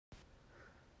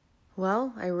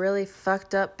Well, I really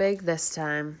fucked up big this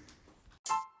time.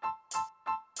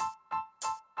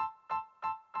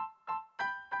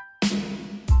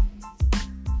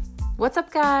 What's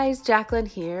up, guys? Jacqueline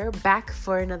here, back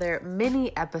for another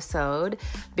mini episode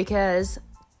because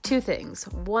two things.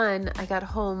 One, I got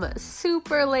home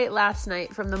super late last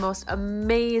night from the most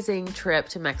amazing trip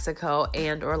to Mexico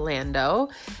and Orlando.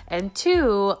 And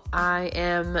two, I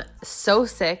am so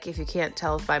sick, if you can't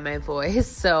tell by my voice,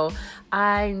 so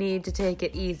I need to take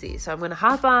it easy. So I'm going to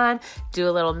hop on, do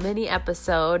a little mini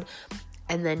episode,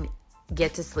 and then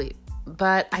get to sleep.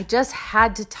 But I just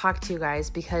had to talk to you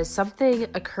guys because something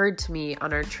occurred to me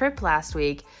on our trip last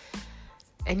week.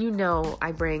 And you know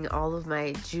I bring all of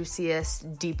my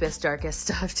juiciest, deepest, darkest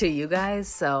stuff to you guys,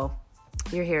 so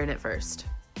you're hearing it first.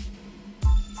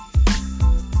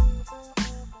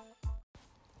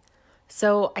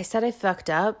 So I said I fucked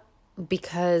up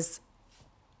because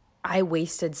I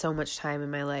wasted so much time in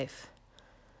my life.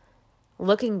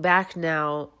 Looking back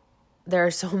now, there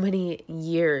are so many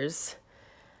years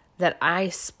that I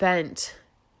spent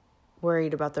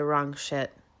worried about the wrong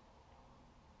shit.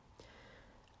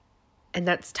 And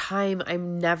that's time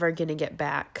I'm never going to get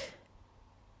back.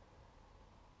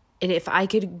 And if I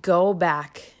could go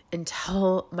back and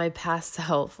tell my past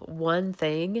self one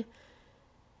thing,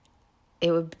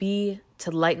 it would be to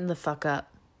lighten the fuck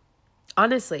up.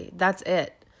 Honestly, that's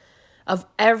it. Of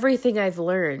everything I've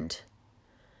learned,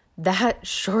 that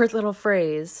short little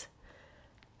phrase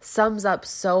sums up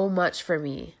so much for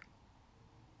me.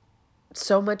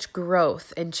 So much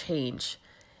growth and change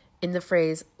in the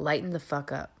phrase, lighten the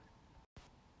fuck up.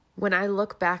 When I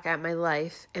look back at my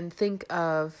life and think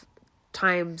of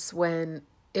times when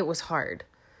it was hard,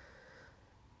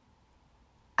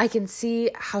 I can see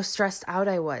how stressed out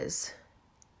I was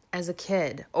as a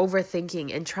kid,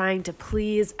 overthinking and trying to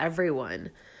please everyone.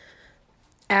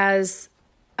 As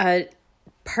a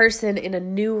person in a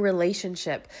new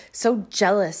relationship, so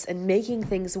jealous and making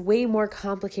things way more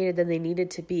complicated than they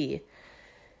needed to be.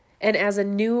 And as a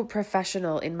new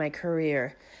professional in my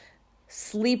career,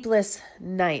 sleepless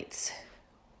nights,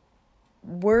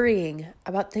 worrying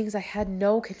about things I had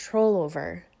no control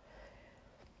over.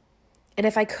 And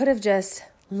if I could have just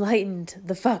lightened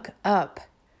the fuck up,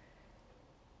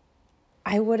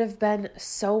 I would have been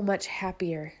so much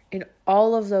happier in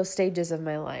all of those stages of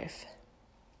my life.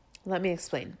 Let me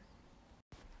explain.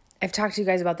 I've talked to you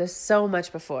guys about this so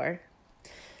much before.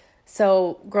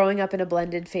 So growing up in a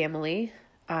blended family,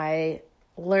 I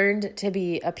learned to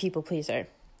be a people pleaser.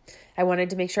 I wanted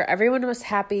to make sure everyone was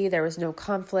happy, there was no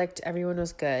conflict, everyone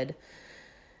was good.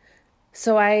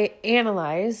 So I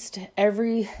analyzed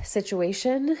every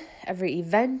situation, every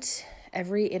event,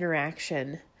 every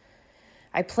interaction.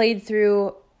 I played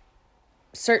through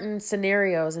certain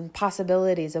scenarios and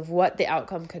possibilities of what the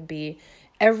outcome could be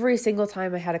every single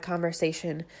time I had a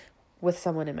conversation with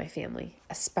someone in my family,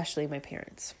 especially my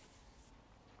parents.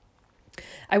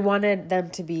 I wanted them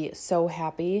to be so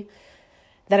happy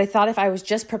that I thought if I was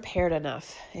just prepared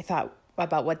enough, I thought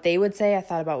about what they would say, I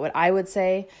thought about what I would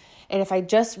say, and if I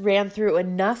just ran through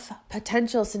enough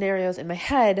potential scenarios in my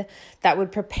head that would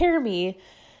prepare me,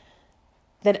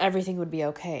 then everything would be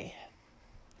okay.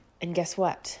 And guess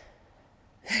what?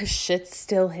 Shit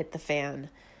still hit the fan.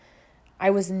 I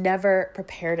was never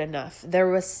prepared enough. There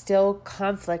was still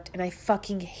conflict and I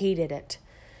fucking hated it.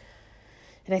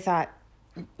 And I thought,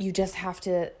 you just have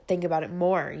to think about it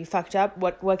more. You fucked up.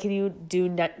 What can you do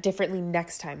differently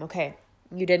next time? Okay,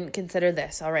 you didn't consider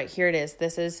this. All right, here it is.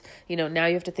 This is, now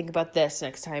you have to think about this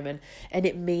next time. And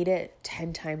it made it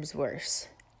 10 times worse.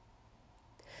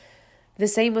 The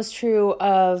same was true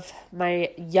of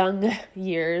my young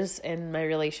years in my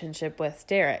relationship with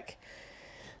Derek.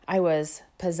 I was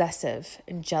possessive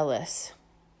and jealous.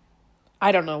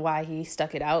 I don't know why he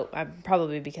stuck it out.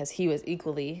 Probably because he was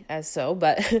equally as so,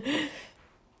 but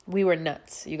we were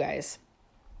nuts, you guys.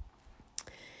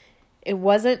 It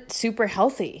wasn't super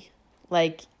healthy,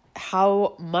 like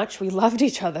how much we loved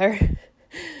each other,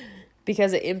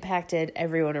 because it impacted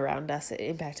everyone around us. It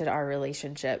impacted our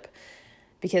relationship,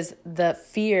 because the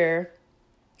fear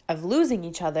of losing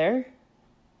each other,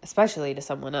 especially to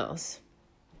someone else,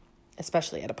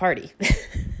 especially at a party,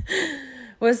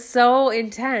 was so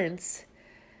intense.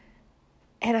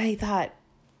 And I thought,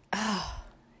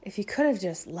 if you could have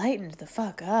just lightened the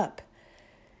fuck up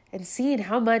and seen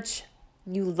how much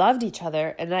you loved each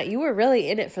other and that you were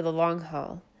really in it for the long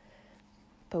haul.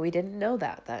 But we didn't know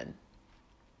that then.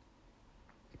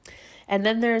 And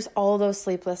then there's all those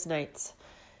sleepless nights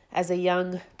as a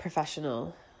young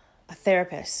professional, a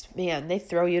therapist. Man, they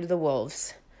throw you to the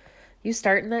wolves. You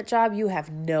start in that job, you have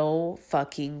no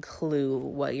fucking clue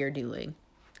what you're doing.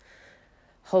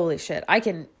 holy shit. I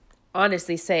can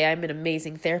honestly say I'm an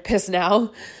amazing therapist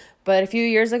now. But a few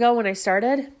years ago when I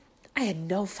started, I had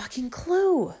no fucking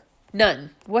clue.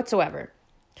 None whatsoever.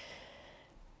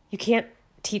 You can't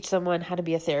teach someone how to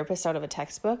be a therapist out of a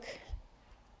textbook.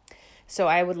 So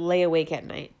I would lay awake at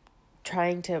night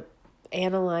trying to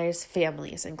analyze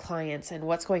families and clients and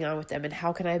what's going on with them and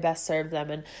how can I best serve them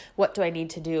and what do I need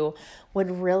to do,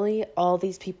 when really all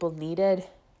these people needed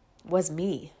was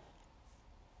me.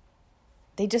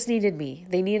 They just needed me.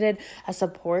 They needed a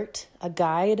support, a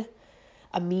guide,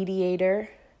 a mediator,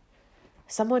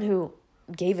 someone who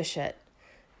gave a shit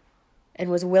and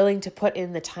was willing to put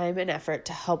in the time and effort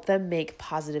to help them make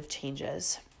positive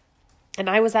changes. And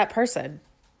I was that person.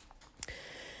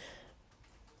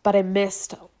 But I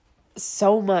missed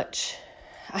so much.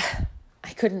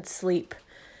 I couldn't sleep.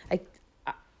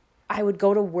 I would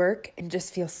go to work and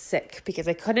just feel sick because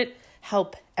I couldn't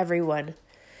help everyone.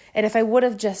 And if I would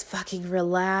have just fucking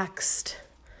relaxed,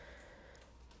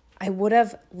 I would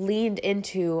have leaned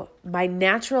into my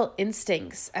natural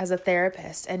instincts as a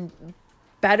therapist and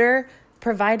better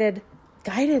provided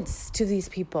guidance to these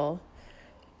people.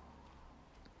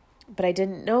 But I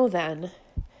didn't know then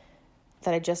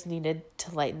that I just needed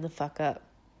to lighten the fuck up.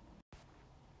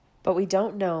 But we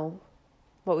don't know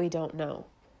what we don't know.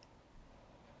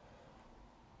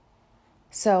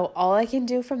 So all I can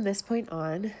do from this point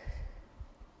on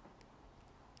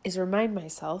is remind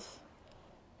myself,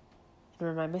 and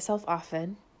remind myself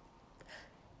often,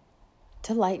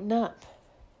 to lighten up.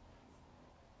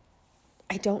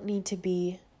 I don't need to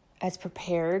be as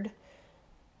prepared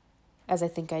as I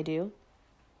think I do.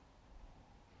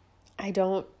 I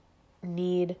don't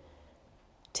need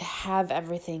to have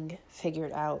everything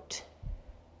figured out.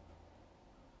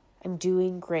 I'm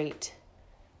doing great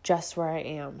just where I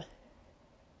am.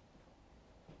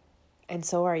 And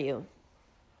so are you.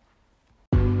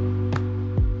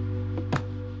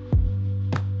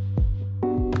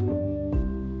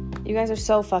 You guys are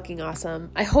so fucking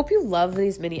awesome. I hope you love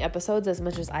these mini episodes as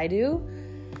much as I do.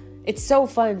 It's so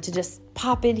fun to just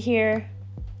pop in here,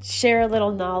 share a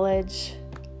little knowledge,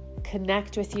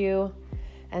 connect with you,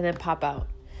 and then pop out.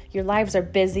 Your lives are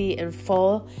busy and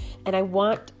full, and I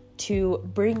want to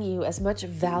bring you as much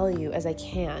value as I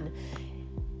can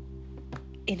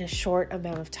in a short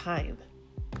amount of time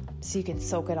so you can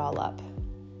soak it all up.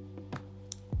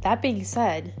 That being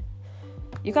said,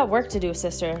 you got work to do,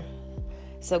 sister.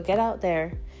 So get out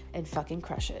there and fucking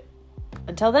crush it.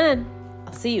 Until then,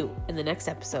 I'll see you in the next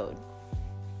episode.